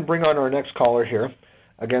 Let's go ahead and bring on our next caller here.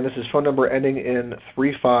 Again, this is phone number ending in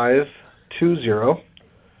 3520.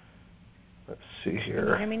 Let's see here. Can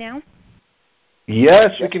you hear me now?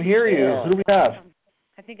 Yes, we can hear you. Yeah. Who do we have?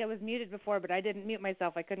 I think I was muted before, but I didn't mute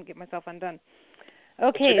myself. I couldn't get myself undone.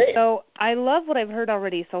 Okay, so I love what I've heard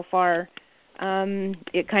already so far.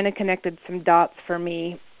 It kind of connected some dots for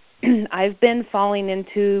me. I've been falling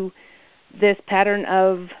into this pattern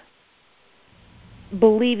of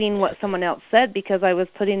believing what someone else said because I was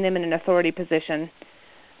putting them in an authority position.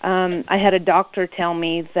 I had a doctor tell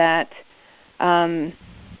me that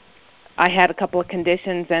I had a couple of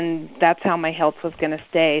conditions and that's how my health was going to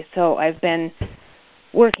stay. So I've been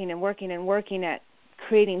working at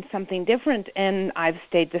creating something different, and I've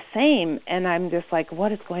stayed the same. And I'm just like,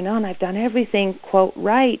 what is going on? I've done everything, quote,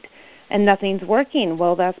 right, and nothing's working.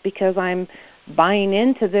 Well, that's because I'm buying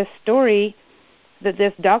into this story that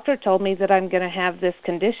this doctor told me that I'm going to have this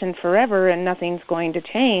condition forever and nothing's going to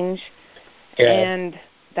change. Yeah. And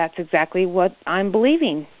that's exactly what I'm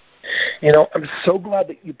believing. You know, I'm so glad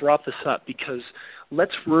that you brought this up because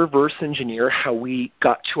let's reverse engineer how we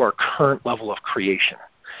got to our current level of creation.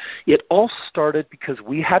 It all started because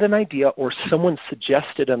we had an idea or someone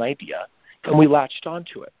suggested an idea and we latched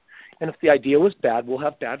onto it. And if the idea was bad, we'll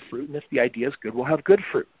have bad fruit. And if the idea is good, we'll have good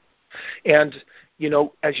fruit. And, you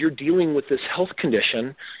know, as you're dealing with this health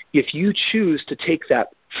condition, if you choose to take that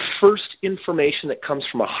first information that comes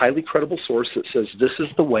from a highly credible source that says this is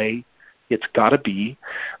the way it's got to be,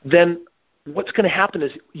 then what's going to happen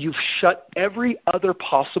is you've shut every other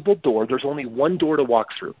possible door. There's only one door to walk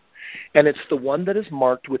through, and it's the one that is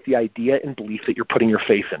marked with the idea and belief that you're putting your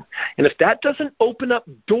faith in. And if that doesn't open up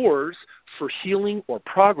doors for healing or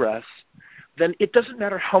progress, then it doesn't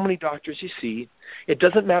matter how many doctors you see. It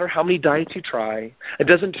doesn't matter how many diets you try. It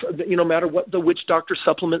doesn't matter what the witch doctor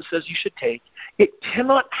supplement says you should take. It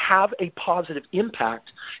cannot have a positive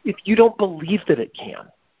impact if you don't believe that it can.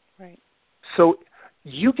 Right. So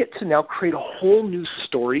you get to now create a whole new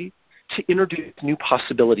story to introduce new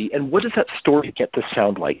possibility. And what does that story get to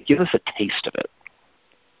sound like? Give us a taste of it.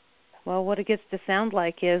 Well, what it gets to sound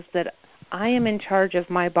like is that I am in charge of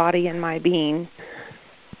my body and my being.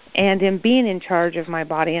 And in being in charge of my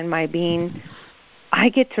body and my being, I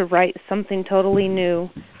get to write something totally new,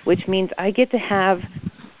 which means I get to have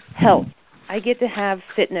health. I get to have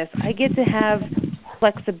fitness. I get to have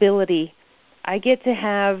flexibility. I get to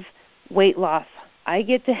have weight loss. I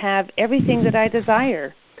get to have everything that I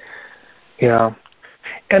desire. Yeah.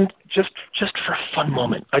 And just for a fun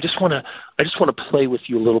moment, I just want to play with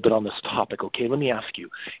you a little bit on this topic, okay? Let me ask you,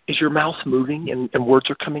 is your mouth moving and words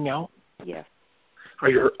are coming out? Yes. Are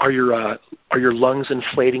your lungs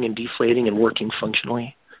inflating and deflating and working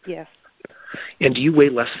functionally? Yes. And do you weigh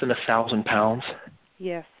less than 1,000 pounds?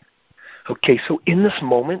 Yes. Okay, so in this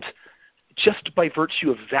moment, just by virtue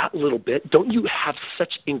of that little bit, don't you have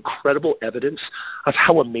such incredible evidence of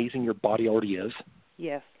how amazing your body already is?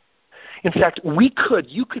 Yes. In fact,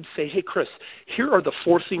 you could say, hey, Chris, here are the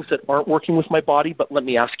 4 things that aren't working with my body, but let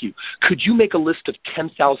me ask you, could you make a list of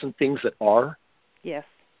 10,000 things that are? Yes.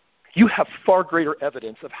 You have far greater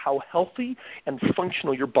evidence of how healthy and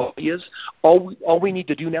functional your body is. All we need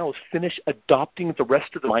to do now is finish adopting the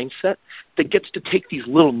rest of the mindset that gets to take these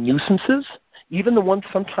little nuisances, even the ones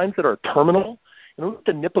sometimes that are terminal, and we have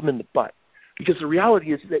to nip them in the butt. Because the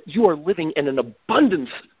reality is that you are living in an abundance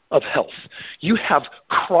of health. You have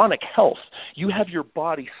chronic health. You have your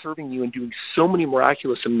body serving you and doing so many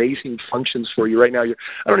miraculous, amazing functions for you right now. I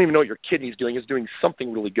don't even know what your kidney's doing. It's doing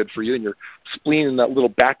something really good for you, and your spleen and that little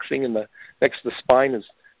back thing next to the spine is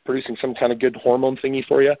producing some kind of good hormone thingy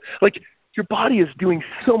for you. Like, your body is doing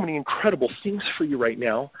so many incredible things for you right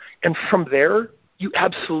now, and from there, you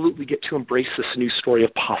absolutely get to embrace this new story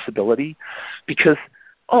of possibility because,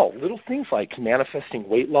 little things like manifesting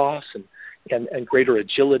weight loss and greater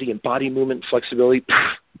agility and body movement and flexibility,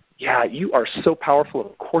 yeah, you are so powerful.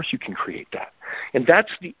 Of course you can create that. And that's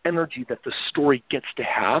the energy that the story gets to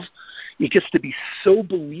have. It gets to be so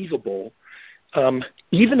believable,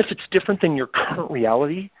 even if it's different than your current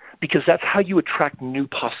reality, because that's how you attract new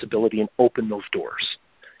possibility and open those doors.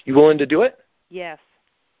 You willing to do it? Yes.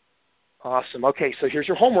 Awesome. Okay, so here's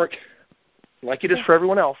your homework. Like it is for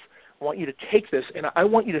everyone else. I want you to take this, and I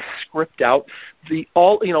want you to script out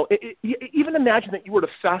even imagine that you were to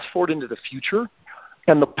fast forward into the future,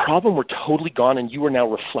 and the problem were totally gone, and you are now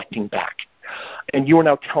reflecting back, and you are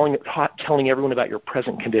now telling everyone about your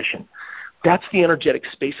present condition. That's the energetic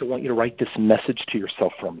space I want you to write this message to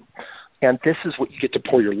yourself from. And this is what you get to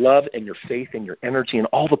pour your love and your faith and your energy and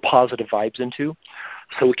all the positive vibes into,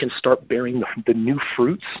 so it can start bearing the new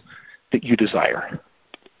fruits that you desire.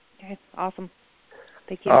 Okay, awesome.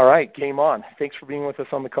 Thank you. All right, game on. Thanks for being with us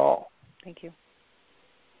on the call. Thank you.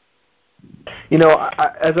 You know,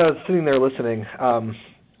 as I was sitting there listening,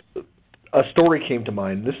 a story came to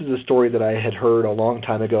mind. This is a story that I had heard a long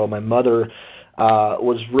time ago. My mother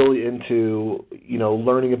was really into,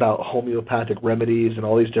 learning about homeopathic remedies and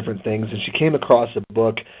all these different things, and she came across a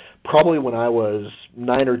book probably when I was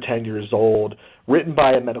 9 or 10 years old, written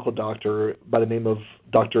by a medical doctor by the name of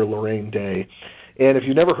Dr. Lorraine Day. And if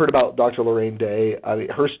you've never heard about Dr. Lorraine Day,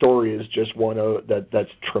 her story is just one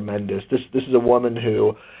that's tremendous. This is a woman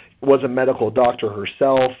who was a medical doctor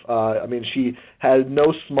herself. She had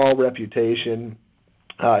no small reputation.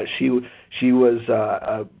 She was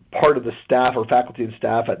a part of the staff or faculty and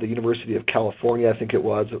staff at the University of California, I think it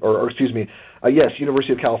was,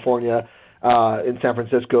 University of California in San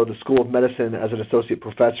Francisco, the School of Medicine as an associate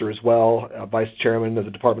professor as well, vice chairman of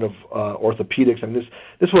the Department of Orthopedics.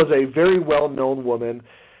 This was a very well-known woman,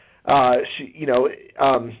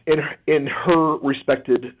 in her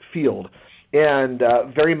respected field, and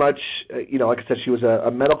very much, like I said, she was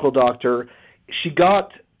a medical doctor. She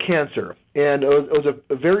got cancer, and it was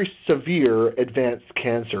a very severe advanced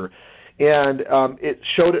cancer, and it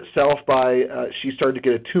showed itself by she started to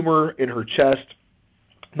get a tumor in her chest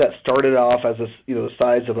that started off as the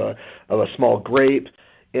size of a small grape,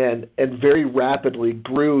 and very rapidly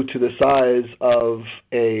grew to the size of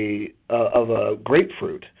a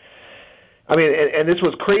grapefruit. And this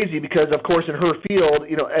was crazy because, of course, in her field,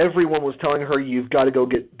 everyone was telling her, you've got to go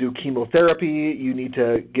do chemotherapy, you need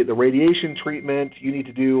to get the radiation treatment, you need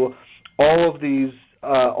to do all these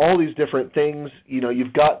different things.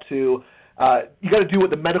 You've got to do what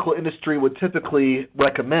the medical industry would typically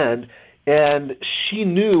recommend. And she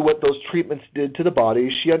knew what those treatments did to the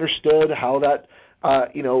body. She understood how that,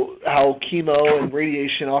 how chemo and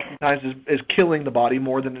radiation oftentimes is killing the body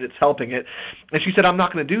more than it's helping it. And she said, I'm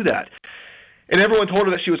not going to do that. And everyone told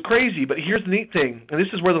her that she was crazy, but here's the neat thing, and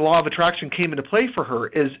this is where the law of attraction came into play for her,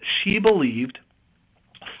 is she believed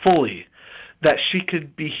fully that she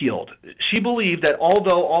could be healed. She believed that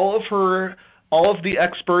although all of the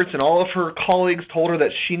experts and all of her colleagues told her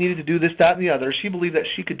that she needed to do this, that, and the other, she believed that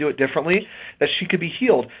she could do it differently, that she could be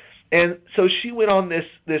healed. And so she went on this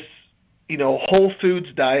whole foods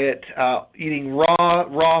diet, eating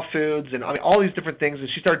raw foods and all these different things, and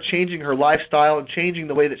she started changing her lifestyle and changing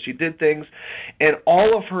the way that she did things. And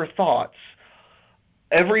all of her thoughts,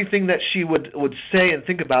 everything that she would say and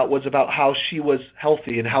think about was about how she was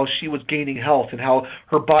healthy and how she was gaining health and how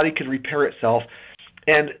her body could repair itself.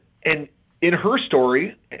 And in her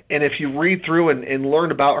story, and if you read through and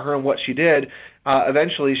learn about her and what she did,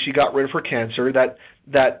 eventually she got rid of her cancer.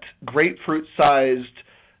 That grapefruit-sized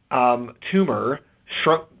tumor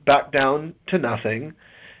shrunk back down to nothing,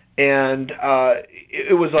 and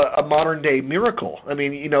it was a modern-day miracle.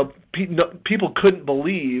 People couldn't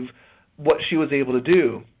believe what she was able to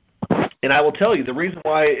do. And I will tell you, the reason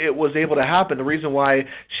why it was able to happen, the reason why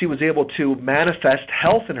she was able to manifest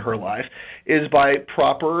health in her life is by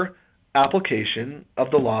proper application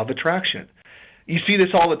of the law of attraction. You see this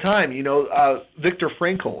all the time. Viktor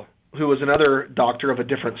Frankl, who was another doctor of a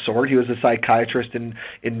different sort. He was a psychiatrist in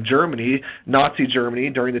Germany, Nazi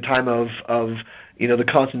Germany, during the time of the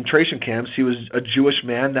concentration camps. He was a Jewish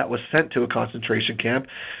man that was sent to a concentration camp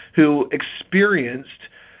who experienced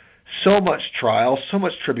so much trial, so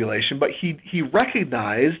much tribulation, but he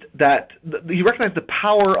recognized the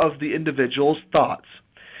power of the individual's thoughts.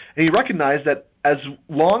 And he recognized that as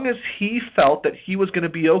long as he felt that he was going to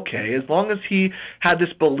be okay, as long as he had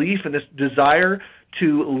this belief and this desire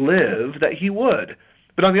to live, that he would.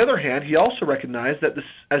 But on the other hand, he also recognized that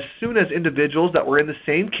as soon as individuals that were in the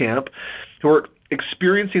same camp, who were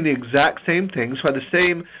experiencing the exact same things, who had the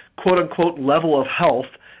same quote-unquote level of health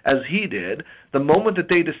as he did, the moment that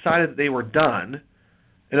they decided that they were done,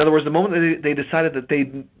 in other words, the moment that they decided that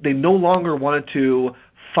they no longer wanted to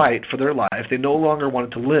fight for their life, they no longer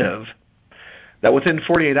wanted to live, that within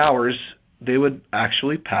 48 hours they would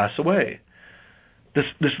actually pass away.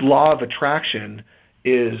 This law of attraction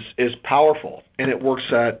is powerful, and it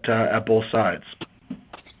works at both sides.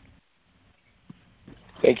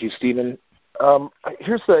 Thank you, Stephen.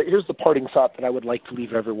 Here's the parting thought that I would like to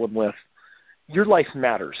leave everyone with. Your life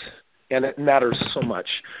matters, and it matters so much.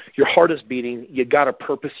 Your heart is beating. You got a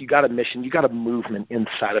purpose. You got a mission. You got a movement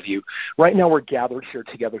inside of you. Right now we're gathered here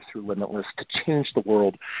together through Limitless to change the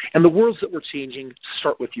world, and the worlds that we're changing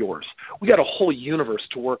start with yours. We got a whole universe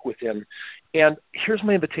to work within, and here's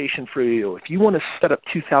my invitation for you. If you want to set up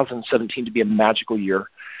 2017 to be a magical year,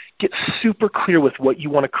 get super clear with what you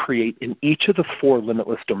want to create in each of the 4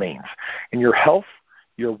 limitless domains. In your health,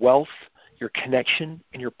 your wealth, your connection,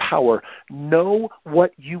 and your power. Know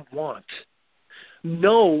what you want.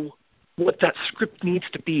 Know what that script needs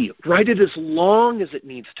to be. Write it as long as it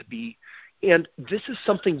needs to be. And this is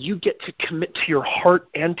something you get to commit to your heart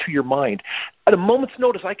and to your mind. At a moment's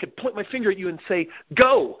notice, I could point my finger at you and say,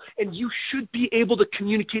 go, and you should be able to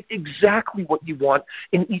communicate exactly what you want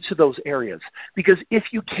in each of those areas. Because if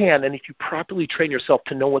you can, and if you properly train yourself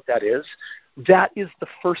to know what that is the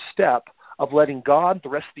first step of letting God, the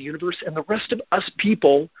rest of the universe, and the rest of us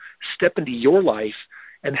people step into your life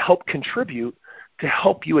and help contribute to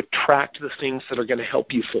help you attract the things that are going to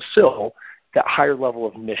help you fulfill that higher level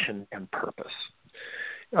of mission and purpose.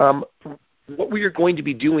 What we are going to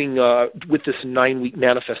be doing with this 9-week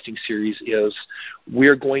manifesting series is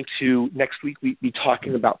we're going to, next week, be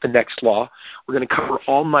talking about the next law. We're going to cover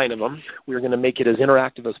all 9 of them. We're going to make it as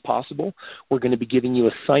interactive as possible. We're going to be giving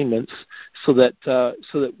you assignments so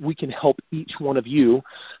that we can help each one of you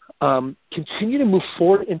continue to move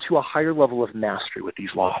forward into a higher level of mastery with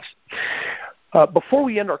these laws. Before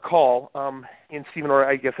we end our call, and Stephen, or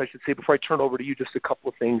I guess I should say before I turn over to you, just a couple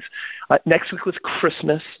of things. Next week was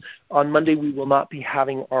Christmas. On Monday, we will not be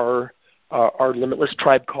having our Limitless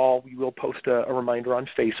Tribe call. We will post a reminder on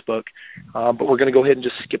Facebook, but we're going to go ahead and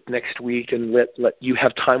just skip next week and let you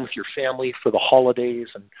have time with your family for the holidays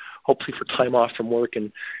and hopefully for time off from work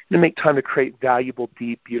and make time to create valuable,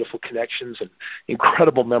 deep, beautiful connections and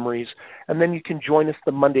incredible memories. And then you can join us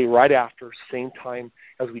the Monday right after, same time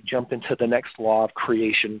as we jump into the next law of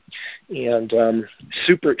creation. And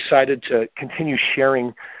super excited to continue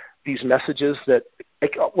sharing these messages that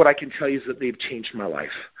what I can tell you is that they've changed my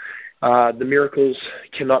life. The miracles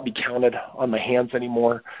cannot be counted on my hands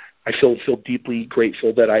anymore. I feel deeply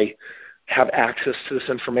grateful that I have access to this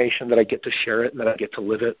information, that I get to share it, and that I get to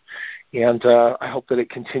live it. And I hope that it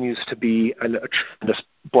continues to be a tremendous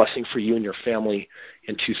blessing for you and your family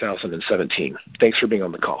in 2017. Thanks for being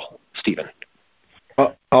on the call, Stephen.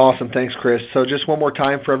 Awesome. Thanks, Chris. So just one more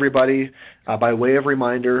time for everybody, by way of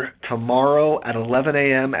reminder, tomorrow at 11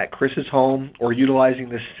 a.m. at Chris's home, or utilizing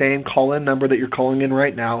the same call-in number that you're calling in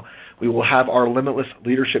right now, we will have our Limitless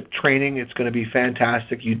Leadership Training. It's going to be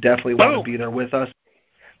fantastic. You definitely want to be there with us.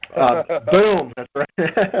 Boom. That's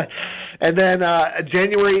right. And then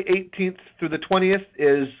January 18th through the 20th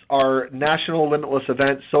is our National Limitless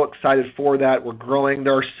event. So excited for that. We're growing.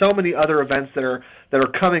 There are so many other events that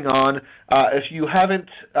are coming on. If you haven't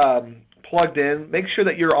plugged in, make sure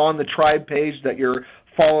that you're on the Tribe page, that you're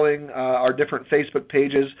following our different Facebook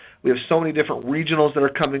pages. We have so many different regionals that are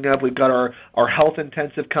coming up. We've got our health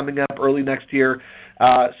intensive coming up early next year.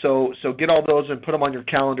 So get all those and put them on your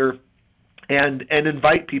calendar. And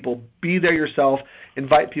invite people. Be there yourself.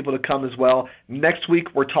 Invite people to come as well. Next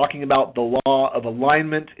week, we're talking about the law of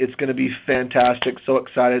alignment. It's going to be fantastic. So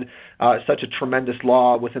excited. Such a tremendous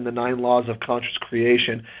law within the 9 laws of conscious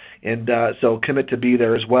creation. And so commit to be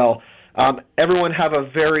there as well. Everyone have a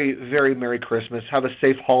very, very Merry Christmas. Have a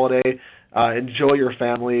safe holiday. Enjoy your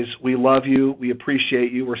families. We love you. We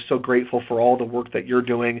appreciate you. We're so grateful for all the work that you're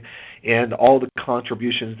doing and all the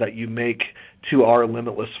contributions that you make to our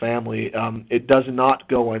Limitless family. It does not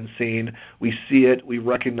go unseen. We see it. We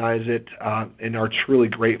recognize it, and are truly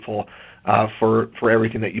grateful for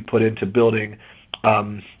everything that you put into building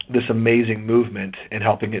this amazing movement and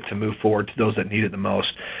helping it to move forward to those that need it the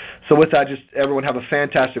most. So with that, just everyone have a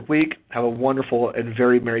fantastic week. Have a wonderful and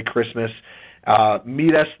very Merry Christmas.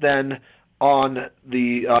 Meet us then on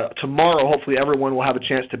the tomorrow. Hopefully everyone will have a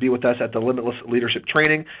chance to be with us at the Limitless Leadership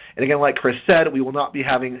Training. And again, like Chris said, we will not be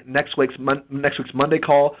having next week's Monday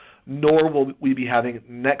call, nor will we be having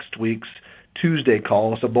next week's Tuesday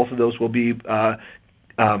call. So both of those will be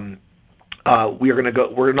we're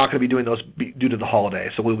not going to be doing those due to the holiday.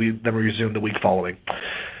 So we'll then resume the week following.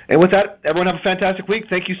 And with that, everyone have a fantastic week.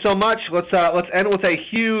 Thank you so much. Let's end with a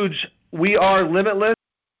huge "We Are Limitless."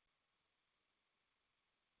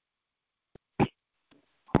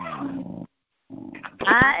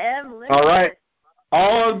 I am limitless. All right.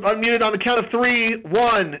 All unmuted on the count of 3.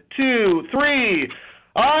 1, 2, 3.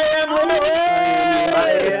 I am limitless. I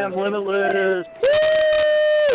am limitless. Woo!